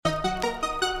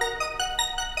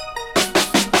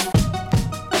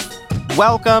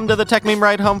Welcome to the Tech Meme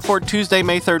Ride Home for Tuesday,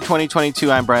 May 3rd,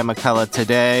 2022. I'm Brian McCullough.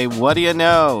 Today, what do you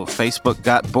know? Facebook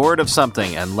got bored of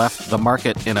something and left the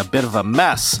market in a bit of a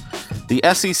mess. The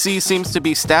SEC seems to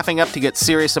be staffing up to get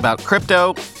serious about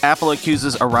crypto. Apple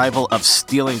accuses a rival of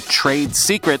stealing trade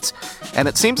secrets. And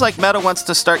it seems like Meta wants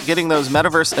to start getting those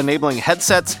metaverse-enabling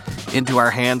headsets into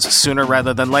our hands sooner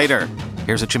rather than later.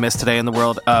 Here's what you missed today in the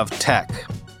world of tech.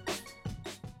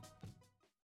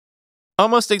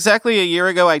 Almost exactly a year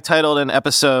ago, I titled an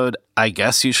episode, I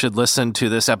guess you should listen to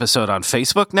this episode on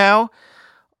Facebook now.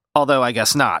 Although I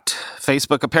guess not.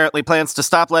 Facebook apparently plans to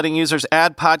stop letting users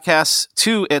add podcasts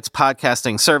to its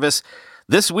podcasting service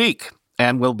this week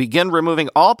and will begin removing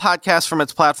all podcasts from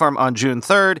its platform on June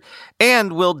 3rd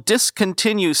and will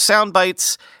discontinue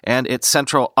Soundbites and its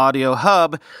central audio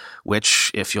hub,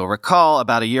 which, if you'll recall,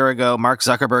 about a year ago, Mark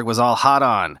Zuckerberg was all hot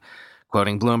on,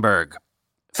 quoting Bloomberg.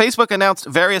 Facebook announced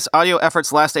various audio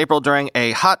efforts last April during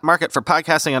a hot market for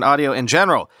podcasting and audio in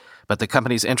general, but the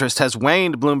company's interest has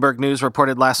waned, Bloomberg News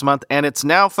reported last month, and it's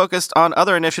now focused on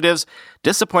other initiatives,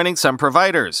 disappointing some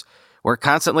providers. We're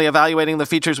constantly evaluating the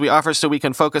features we offer so we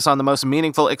can focus on the most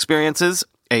meaningful experiences,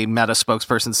 a Meta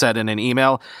spokesperson said in an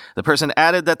email. The person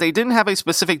added that they didn't have a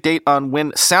specific date on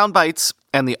when Soundbites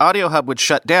and the Audio Hub would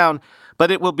shut down,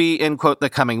 but it will be in, quote, the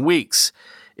coming weeks.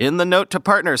 In the note to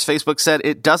partners, Facebook said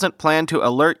it doesn't plan to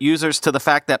alert users to the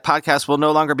fact that podcasts will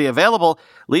no longer be available,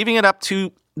 leaving it up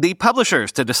to the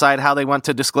publishers to decide how they want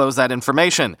to disclose that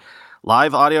information.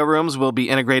 Live audio rooms will be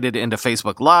integrated into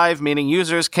Facebook Live, meaning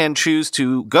users can choose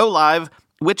to go live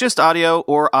with just audio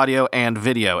or audio and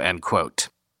video, end quote.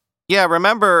 Yeah,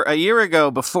 remember, a year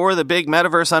ago, before the big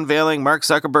metaverse unveiling, Mark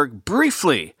Zuckerberg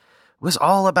briefly was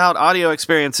all about audio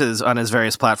experiences on his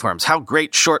various platforms, how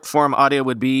great short-form audio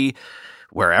would be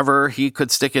wherever he could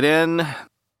stick it in.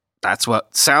 That's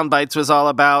what Soundbites was all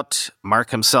about. Mark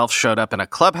himself showed up in a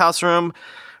Clubhouse room.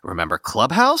 Remember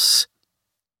Clubhouse?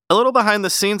 A little behind the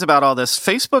scenes about all this,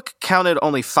 Facebook counted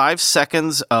only 5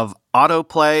 seconds of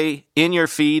autoplay in your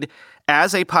feed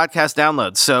as a podcast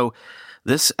download. So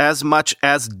this as much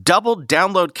as doubled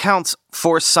download counts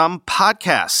for some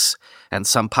podcasts and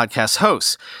some podcast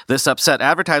hosts. This upset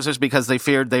advertisers because they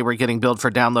feared they were getting billed for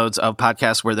downloads of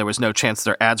podcasts where there was no chance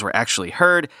their ads were actually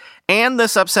heard. And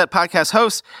this upset podcast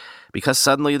hosts because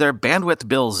suddenly their bandwidth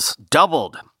bills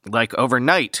doubled, like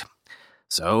overnight.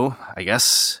 So, I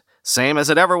guess, same as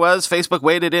it ever was, Facebook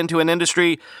waded into an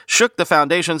industry, shook the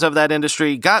foundations of that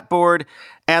industry, got bored,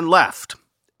 and left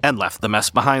the mess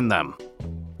behind them.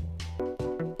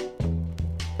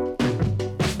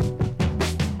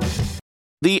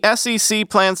 The SEC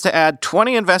plans to add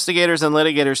 20 investigators and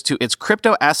litigators to its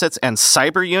crypto assets and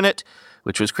cyber unit,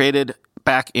 which was created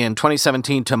back in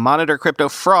 2017 to monitor crypto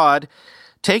fraud,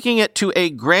 taking it to a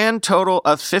grand total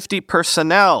of 50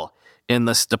 personnel in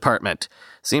this department.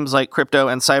 Seems like crypto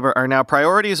and cyber are now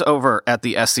priorities over at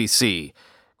the SEC,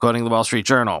 quoting the Wall Street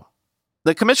Journal.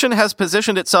 The commission has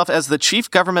positioned itself as the chief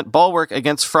government bulwark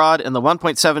against fraud in the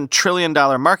 $1.7 trillion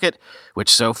market, which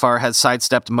so far has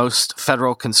sidestepped most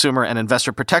federal consumer and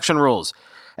investor protection rules.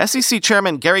 SEC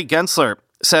Chairman Gary Gensler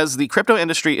says the crypto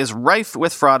industry is rife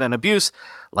with fraud and abuse,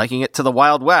 liking it to the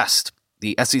Wild West.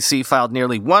 The SEC filed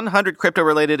nearly 100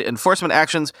 crypto-related enforcement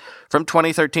actions from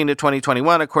 2013 to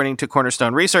 2021, according to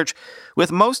Cornerstone Research,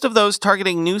 with most of those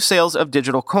targeting new sales of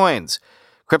digital coins.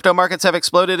 Crypto markets have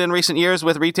exploded in recent years,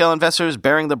 with retail investors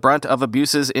bearing the brunt of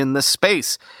abuses in this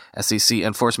space. SEC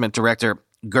Enforcement Director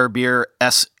Gurbir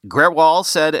S. Grewal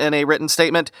said in a written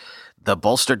statement, "The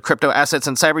bolstered crypto assets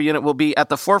and cyber unit will be at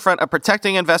the forefront of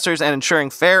protecting investors and ensuring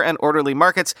fair and orderly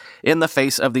markets in the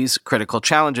face of these critical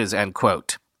challenges," end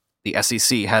quote. The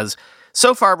SEC has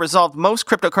so far resolved most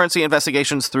cryptocurrency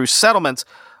investigations through settlements,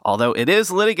 although it is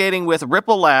litigating with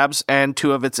Ripple Labs and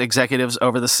 2 of its executives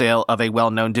over the sale of a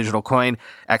well-known digital coin,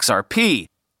 XRP.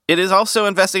 It is also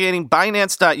investigating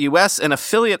Binance.us, an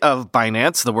affiliate of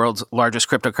Binance, the world's largest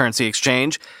cryptocurrency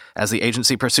exchange. As the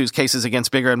agency pursues cases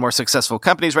against bigger and more successful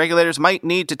companies, regulators might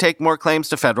need to take more claims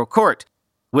to federal court.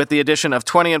 With the addition of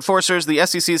 20 enforcers, the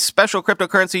SEC's special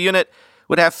cryptocurrency unit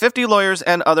would have 50 lawyers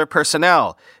and other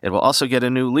personnel. It will also get a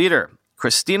new leader.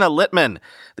 Christina Littman,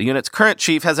 the unit's current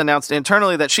chief, has announced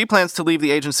internally that she plans to leave the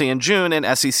agency in June, an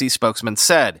SEC spokesman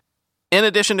said. In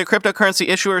addition to cryptocurrency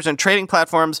issuers and trading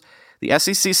platforms, the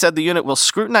SEC said the unit will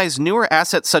scrutinize newer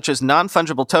assets such as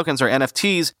non-fungible tokens or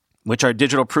NFTs, which are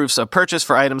digital proofs of purchase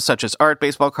for items such as art,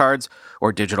 baseball cards,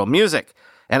 or digital music.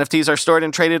 NFTs are stored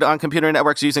and traded on computer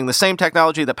networks using the same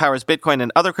technology that powers Bitcoin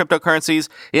and other cryptocurrencies.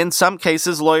 In some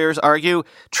cases, lawyers argue,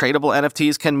 tradable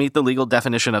NFTs can meet the legal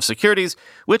definition of securities,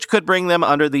 which could bring them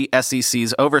under the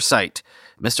SEC's oversight.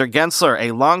 Mr. Gensler,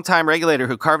 a longtime regulator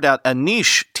who carved out a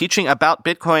niche teaching about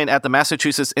Bitcoin at the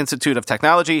Massachusetts Institute of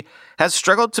Technology, has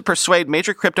struggled to persuade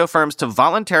major crypto firms to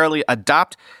voluntarily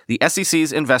adopt the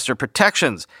SEC's investor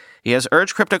protections. He has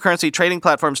urged cryptocurrency trading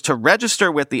platforms to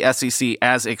register with the SEC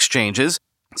as exchanges,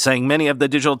 saying many of the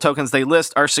digital tokens they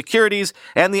list are securities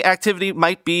and the activity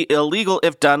might be illegal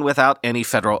if done without any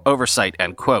federal oversight,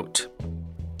 end quote.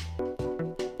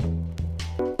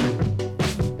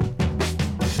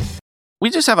 We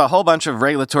just have a whole bunch of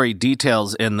regulatory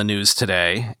details in the news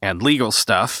today and legal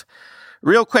stuff.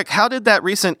 Real quick, how did that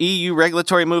recent EU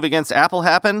regulatory move against Apple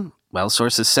happen? Well,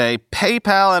 sources say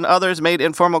PayPal and others made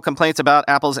informal complaints about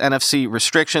Apple's NFC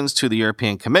restrictions to the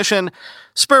European Commission,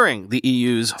 spurring the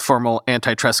EU's formal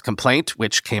antitrust complaint,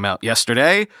 which came out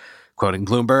yesterday. Quoting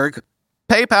Bloomberg,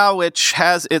 PayPal, which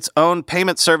has its own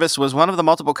payment service, was one of the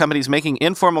multiple companies making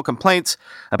informal complaints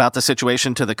about the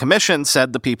situation to the Commission,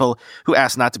 said the people who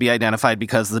asked not to be identified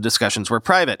because the discussions were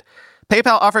private.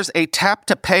 PayPal offers a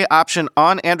tap-to-pay option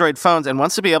on Android phones and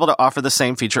wants to be able to offer the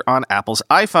same feature on Apple's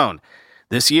iPhone.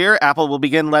 This year, Apple will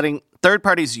begin letting third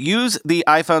parties use the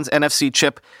iPhone's NFC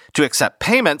chip to accept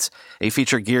payments, a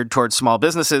feature geared towards small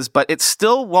businesses, but it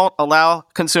still won't allow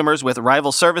consumers with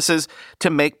rival services to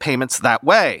make payments that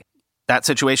way. That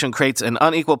situation creates an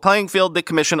unequal playing field, the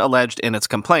Commission alleged in its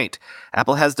complaint.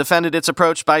 Apple has defended its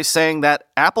approach by saying that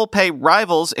Apple Pay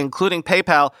rivals, including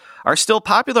PayPal, are still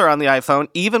popular on the iPhone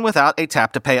even without a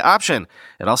tap-to-pay option.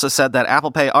 It also said that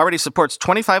Apple Pay already supports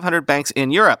 2,500 banks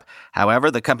in Europe. However,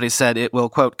 the company said it will,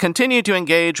 quote, continue to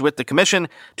engage with the Commission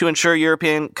to ensure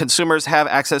European consumers have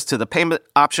access to the payment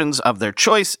options of their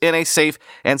choice in a safe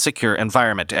and secure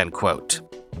environment, end quote.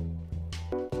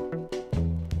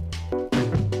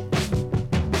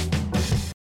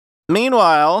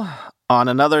 Meanwhile, on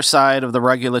another side of the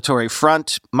regulatory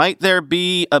front, might there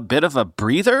be a bit of a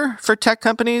breather for tech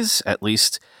companies? At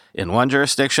least in one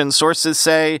jurisdiction, sources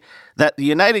say that the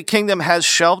United Kingdom has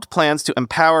shelved plans to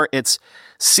empower its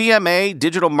CMA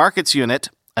Digital Markets Unit,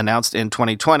 announced in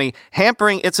 2020,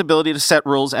 hampering its ability to set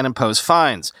rules and impose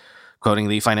fines. Quoting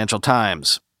the Financial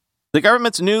Times, the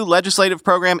government's new legislative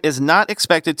program is not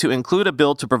expected to include a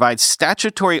bill to provide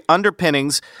statutory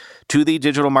underpinnings to the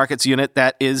Digital Markets Unit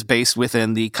that is based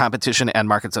within the Competition and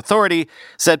Markets Authority,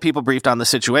 said people briefed on the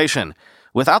situation.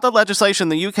 Without the legislation,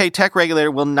 the UK tech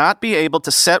regulator will not be able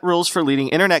to set rules for leading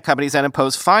internet companies and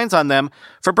impose fines on them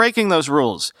for breaking those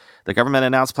rules. The government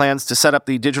announced plans to set up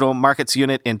the Digital Markets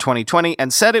Unit in 2020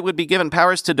 and said it would be given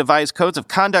powers to devise codes of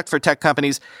conduct for tech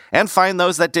companies and fine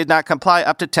those that did not comply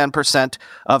up to 10%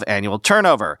 of annual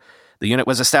turnover. The unit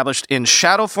was established in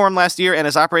shadow form last year and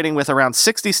is operating with around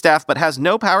 60 staff, but has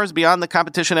no powers beyond the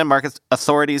Competition and Markets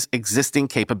Authority's existing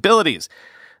capabilities.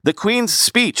 The Queen's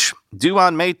speech, due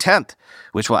on May 10th,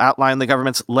 which will outline the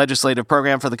government's legislative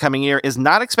program for the coming year, is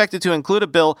not expected to include a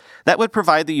bill that would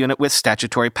provide the unit with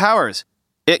statutory powers.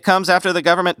 It comes after the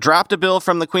government dropped a bill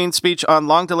from the Queen's speech on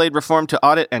long-delayed reform to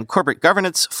audit and corporate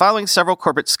governance following several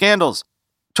corporate scandals.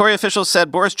 Tory officials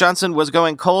said Boris Johnson was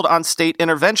going cold on state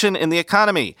intervention in the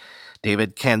economy.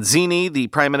 David Canzini, the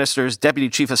Prime Minister's Deputy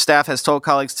Chief of Staff, has told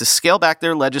colleagues to scale back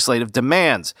their legislative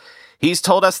demands. He's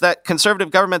told us that conservative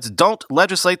governments don't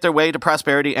legislate their way to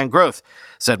prosperity and growth,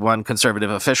 said one conservative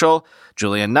official.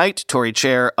 Julian Knight, Tory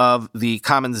chair of the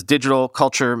Commons Digital,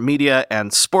 Culture, Media,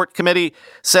 and Sport Committee,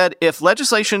 said if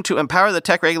legislation to empower the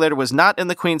tech regulator was not in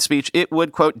the Queen's speech, it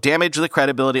would, quote, damage the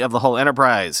credibility of the whole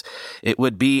enterprise. It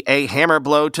would be a hammer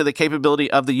blow to the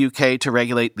capability of the UK to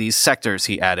regulate these sectors,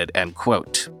 he added, end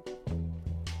quote.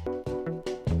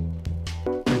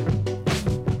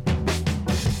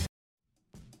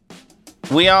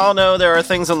 We all know there are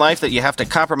things in life that you have to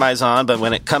compromise on, but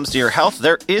when it comes to your health,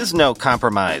 there is no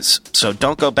compromise. So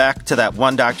don't go back to that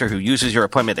one doctor who uses your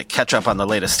appointment to catch up on the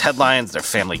latest headlines, their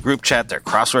family group chat, their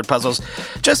crossword puzzles,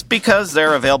 just because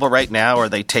they're available right now or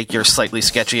they take your slightly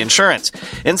sketchy insurance.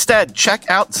 Instead, check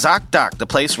out ZocDoc, the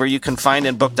place where you can find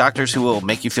and book doctors who will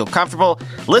make you feel comfortable,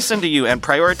 listen to you, and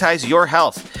prioritize your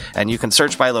health. And you can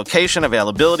search by location,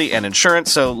 availability, and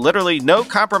insurance, so literally no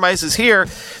compromises here,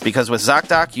 because with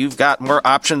ZocDoc, you've got more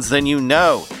options than you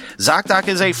know. ZocDoc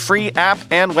is a free app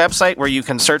and website where you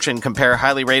can search and compare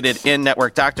highly rated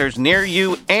in-network doctors near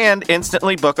you and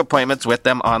instantly book appointments with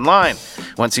them online.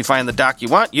 Once you find the doc you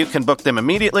want, you can book them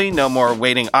immediately. No more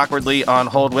waiting awkwardly on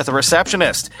hold with a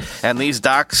receptionist. And these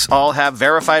docs all have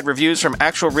verified reviews from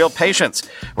actual real patients.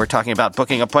 We're talking about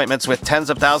booking appointments with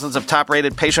tens of thousands of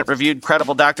top-rated, patient-reviewed,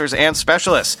 credible doctors and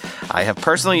specialists. I have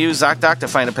personally used ZocDoc to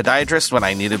find a podiatrist when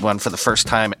I needed one for the first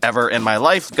time ever in my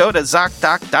life. Go to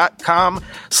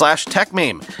ZocDoc.com/techmeme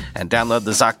and download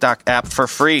the ZocDoc app for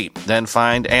free. Then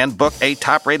find and book a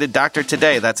top-rated doctor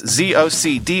today. That's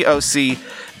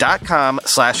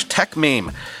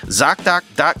ZocDoc.com/techmeme.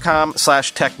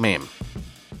 ZocDoc.com/techmeme.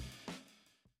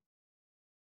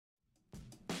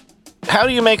 How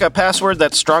do you make a password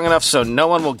that's strong enough so no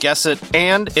one will guess it,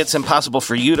 and it's impossible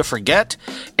for you to forget,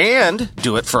 and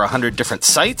do it for 100 different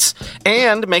sites,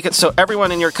 and make it so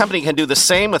everyone in your company can do the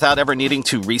same without ever needing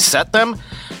to reset them?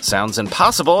 Sounds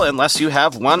impossible unless you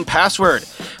have 1Password.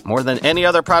 More than any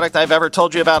other product I've ever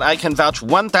told you about, I can vouch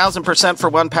 1,000% for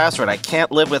 1Password. I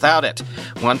can't live without it.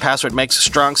 1Password makes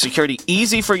strong security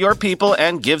easy for your people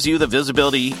and gives you the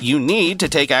visibility you need to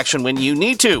take action when you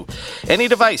need to. Any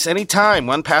device, anytime,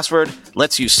 1Password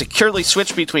lets you securely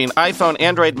switch between iPhone,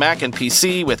 Android, Mac, and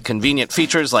PC with convenient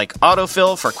features like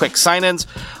autofill for quick sign-ins.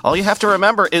 All you have to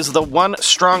remember is the one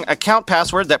strong account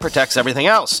password that protects everything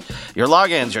else. Your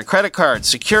logins, your credit cards,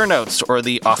 secure notes, or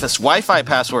the Office Wi-Fi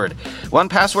password.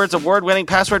 1Password's award-winning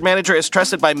password manager is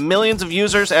trusted by millions of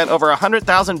users and over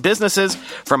 100,000 businesses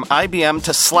from IBM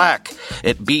to Slack.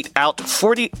 It beat out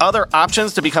 40 other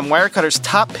options to become Wirecutter's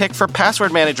top pick for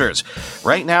password managers.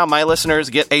 Right now, my listeners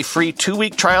get a free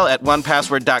 2-week trial at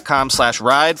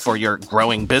 1Password.com/ride for your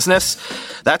growing business.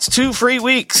 That's 2 free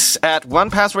weeks at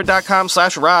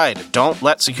 1Password.com/ride. Don't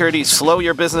let security slow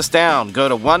your business down. Go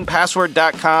to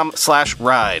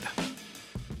 1Password.com/ride.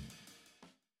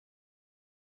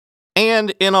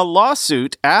 And in a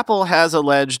lawsuit, Apple has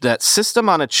alleged that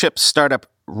system-on-a-chip startup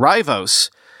Rivos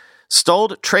stole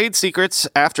trade secrets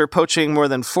after poaching more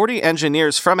than 40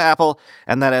 engineers from Apple,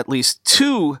 and that at least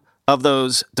 2 of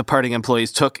those departing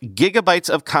employees took gigabytes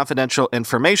of confidential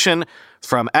information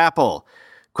from Apple.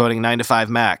 Quoting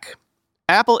 9to5Mac,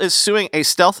 Apple is suing a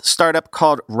stealth startup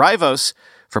called Rivos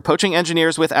for poaching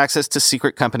engineers with access to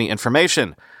secret company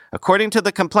information. According to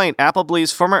the complaint, Apple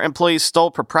believes former employees stole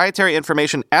proprietary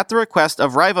information at the request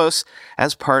of Rivos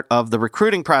as part of the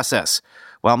recruiting process.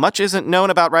 While much isn't known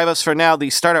about Rivos for now,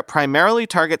 the startup primarily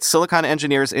targets silicon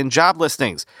engineers in job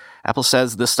listings. Apple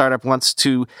says the startup wants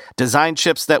to design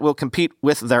chips that will compete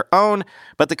with their own,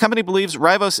 but the company believes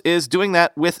Rivos is doing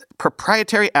that with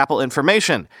proprietary Apple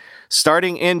information.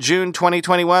 Starting in June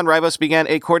 2021, Rivos began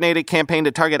a coordinated campaign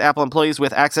to target Apple employees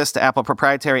with access to Apple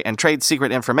proprietary and trade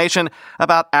secret information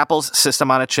about Apple's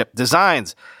system-on-a-chip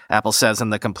designs, Apple says in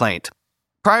the complaint.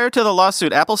 Prior to the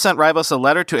lawsuit, Apple sent Rivos a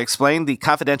letter to explain the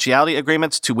confidentiality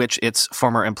agreements to which its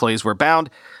former employees were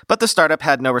bound, but the startup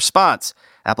had no response.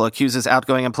 Apple accuses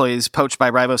outgoing employees poached by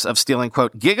Rivos of stealing,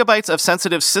 quote, gigabytes of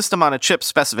sensitive system-on-a-chip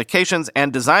specifications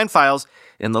and design files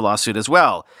in the lawsuit as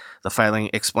well. The filing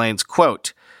explains,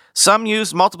 quote, some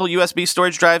used multiple USB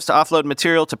storage drives to offload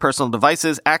material to personal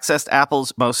devices, accessed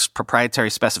Apple's most proprietary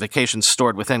specifications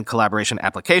stored within collaboration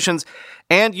applications,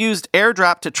 and used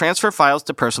AirDrop to transfer files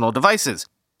to personal devices.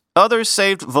 Others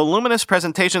saved voluminous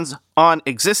presentations on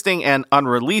existing and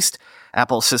unreleased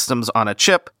Apple systems on a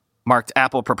chip, marked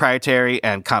Apple proprietary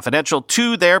and confidential,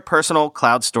 to their personal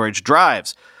cloud storage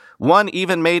drives. One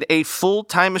even made a full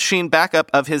time machine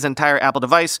backup of his entire Apple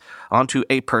device onto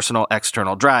a personal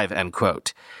external drive, end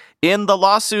quote. In the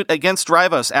lawsuit against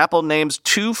Rivos, Apple names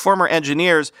 2 former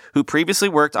engineers who previously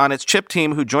worked on its chip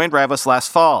team who joined Rivos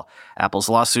last fall. Apple's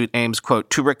lawsuit aims, quote,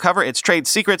 to recover its trade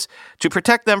secrets, to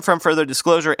protect them from further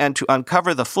disclosure, and to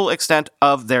uncover the full extent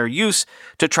of their use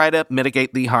to try to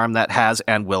mitigate the harm that has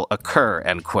and will occur,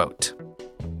 end quote.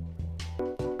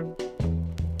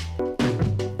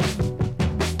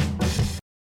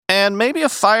 And maybe a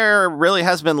fire really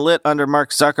has been lit under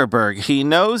Mark Zuckerberg. He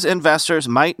knows investors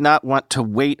might not want to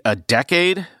wait a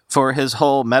decade for his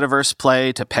whole metaverse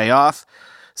play to pay off.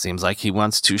 Seems like he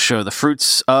wants to show the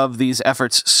fruits of these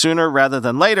efforts sooner rather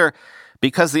than later,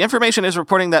 because the information is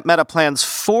reporting that Meta plans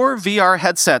 4 VR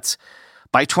headsets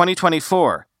by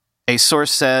 2024. A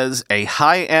source says a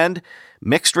high-end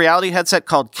mixed reality headset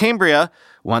called Cambria,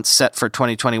 once set for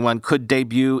 2021, could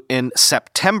debut in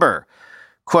September.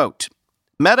 Quote,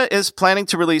 Meta is planning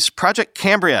to release Project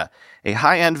Cambria, a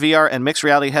high-end VR and mixed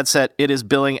reality headset it is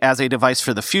billing as a device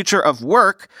for the future of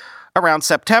work, around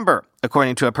September,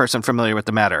 according to a person familiar with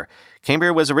the matter.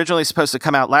 Cambria was originally supposed to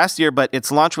come out last year, but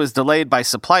its launch was delayed by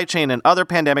supply chain and other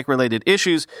pandemic-related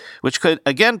issues, which could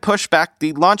again push back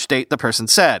the launch date, the person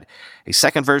said. A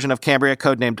second version of Cambria,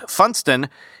 codenamed Funston,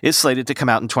 is slated to come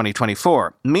out in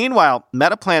 2024. Meanwhile,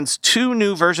 Meta plans 2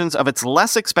 new versions of its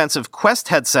less expensive Quest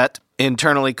headset,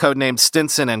 internally codenamed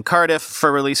Stinson and Cardiff,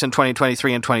 for release in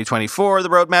 2023 and 2024, the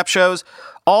roadmap shows.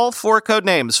 All 4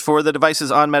 codenames for the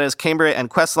devices on Meta's Cambria and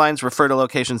Quest lines refer to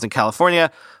locations in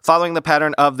California, following the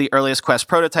pattern of the earliest Quest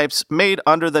prototypes made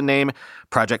under the name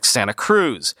Project Santa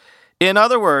Cruz. In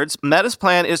other words, Meta's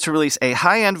plan is to release a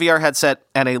high-end VR headset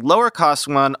and a lower-cost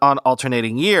one on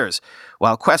alternating years.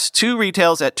 While Quest 2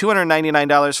 retails at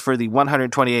 $299 for the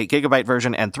 128GB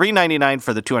version and $399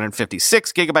 for the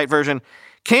 256GB version,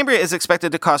 Cambria is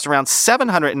expected to cost around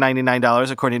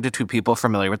 $799, according to 2 people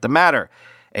familiar with the matter.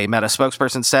 A Meta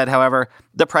spokesperson said, however,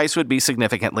 the price would be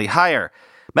significantly higher.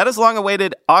 Meta's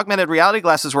long-awaited augmented reality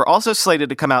glasses were also slated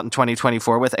to come out in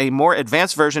 2024, with a more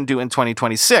advanced version due in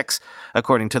 2026,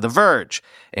 according to The Verge.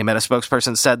 A Meta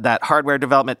spokesperson said that hardware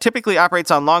development typically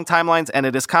operates on long timelines, and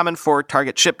it is common for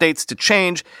target ship dates to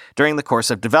change during the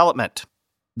course of development.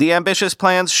 The ambitious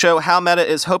plans show how Meta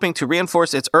is hoping to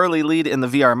reinforce its early lead in the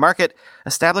VR market,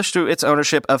 established through its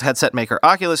ownership of headset maker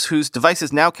Oculus, whose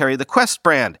devices now carry the Quest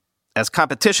brand, as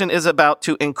competition is about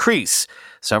to increase.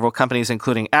 Several companies,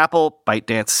 including Apple,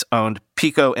 ByteDance-owned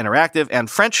Pico Interactive, and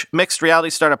French mixed reality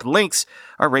startup Lynx,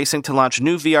 are racing to launch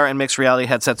new VR and mixed reality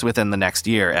headsets within the next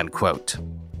year, end quote.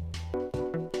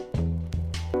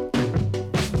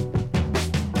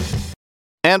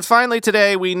 And finally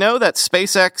today, we know that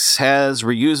SpaceX has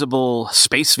reusable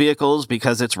space vehicles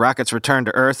because its rockets return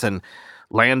to Earth and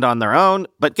land on their own.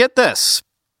 But get this,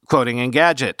 quoting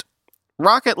Engadget,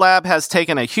 Rocket Lab has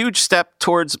taken a huge step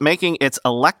towards making its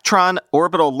Electron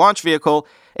orbital launch vehicle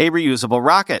a reusable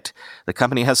rocket. The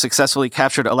company has successfully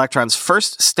captured Electron's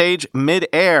first stage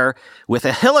mid-air with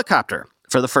a helicopter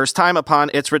for the first time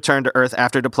upon its return to Earth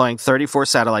after deploying 34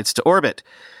 satellites to orbit.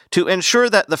 To ensure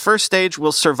that the first stage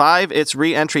will survive its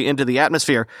re-entry into the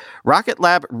atmosphere, Rocket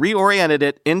Lab reoriented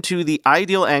it into the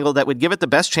ideal angle that would give it the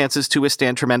best chances to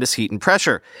withstand tremendous heat and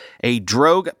pressure. A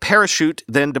drogue parachute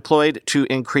then deployed to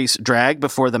increase drag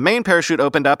before the main parachute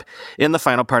opened up in the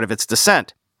final part of its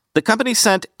descent. The company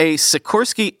sent a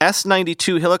Sikorsky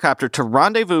S-92 helicopter to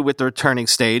rendezvous with the returning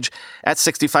stage at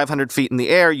 6,500 feet in the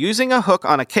air, using a hook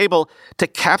on a cable to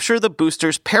capture the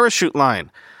booster's parachute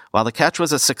line. While the catch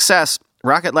was a success,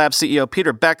 Rocket Lab CEO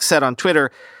Peter Beck said on Twitter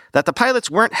that the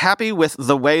pilots weren't happy with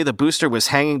the way the booster was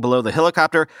hanging below the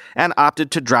helicopter and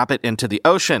opted to drop it into the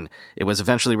ocean. It was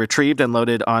eventually retrieved and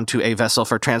loaded onto a vessel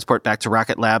for transport back to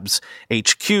Rocket Lab's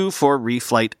HQ for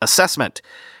reflight assessment.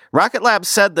 Rocket Lab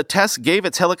said the test gave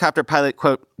its helicopter pilot,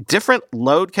 quote, different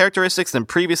load characteristics than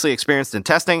previously experienced in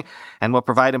testing and will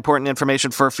provide important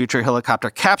information for future helicopter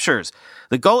captures.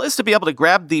 The goal is to be able to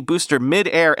grab the booster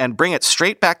mid-air and bring it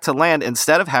straight back to land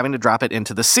instead of having to drop it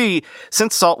into the sea,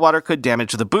 since salt water could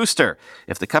damage the booster.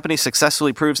 If the company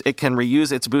successfully proves it can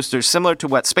reuse its boosters similar to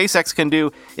what SpaceX can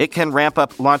do, it can ramp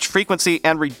up launch frequency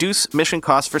and reduce mission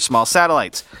costs for small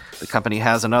satellites. The company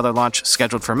has another launch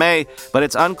scheduled for May, but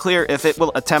it's unclear if it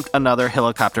will attempt another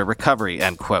helicopter recovery,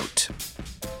 end quote.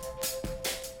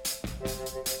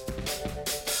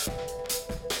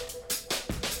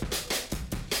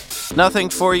 Nothing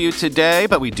for you today,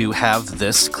 but we do have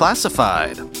this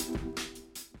classified.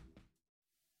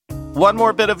 One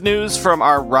more bit of news from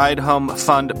our Ride Home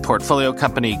Fund portfolio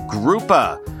company,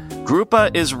 Grupa.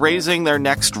 Grupa is raising their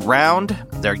next round.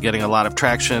 They're getting a lot of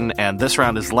traction, and this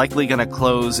round is likely going to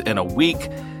close in a week.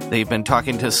 They've been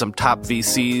talking to some top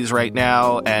VCs right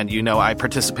now, and you know I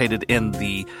participated in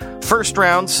the first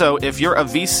round, so if you're a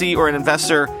VC or an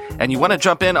investor and you want to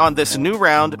jump in on this new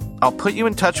round, I'll put you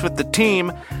in touch with the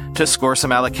team to score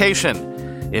some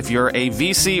allocation. If you're a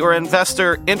VC or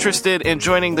investor interested in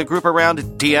joining the Grupa round,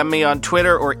 DM me on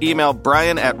Twitter or email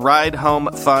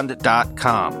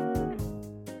Brian@ridehomefund.com.